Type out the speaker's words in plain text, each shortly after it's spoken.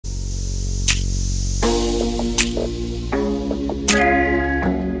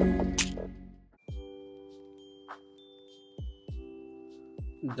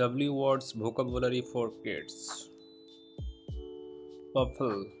W words vocabulary for kids.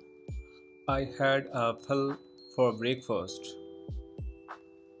 Apple. I had apple for breakfast.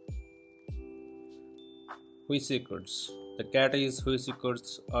 Whiskers. The cat is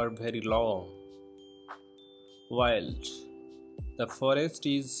whiskers are very long. Wild. The forest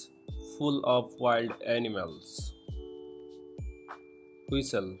is full of wild animals.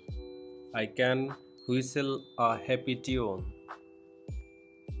 Whistle. I can whistle a happy tune.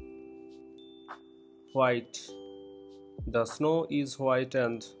 White. The snow is white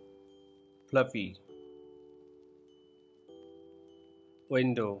and fluffy.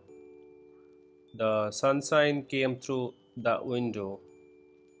 Window. The sunshine came through the window.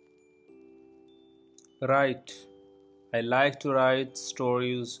 Write. I like to write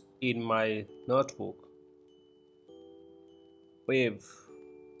stories in my notebook. Wave.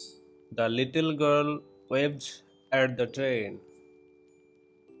 The little girl waved at the train.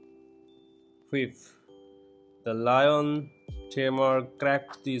 Whip. The lion tamer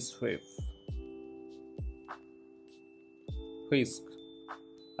cracked this whip. Whisk.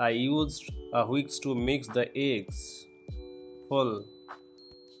 I used a whisk to mix the eggs. Wool.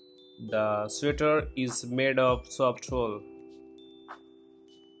 The sweater is made of soft wool.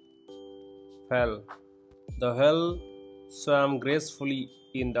 Whale. The whale swam gracefully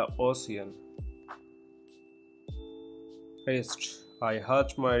in the ocean. Wrist. I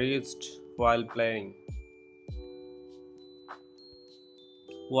hurt my wrist while playing.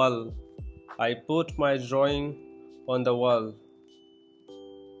 Wall. I put my drawing on the wall.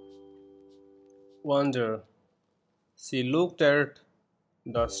 Wonder. She looked at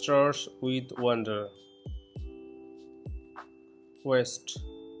the stars with wonder. Waste.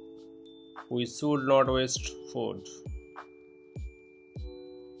 We should not waste food.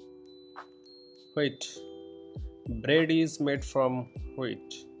 Wheat. Bread is made from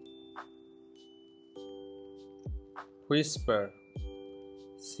wheat. Whisper.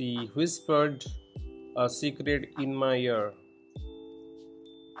 She whispered a secret in my ear.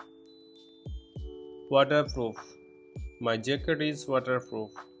 Waterproof. My jacket is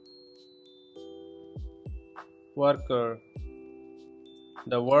waterproof. Worker.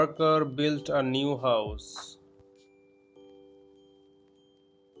 The worker built a new house.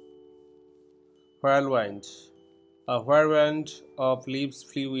 Whirlwind. A whirlwind of leaves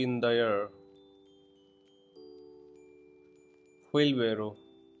flew in the air. Wheelbarrow.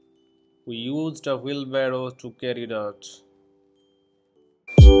 We used a wheelbarrow to carry dirt.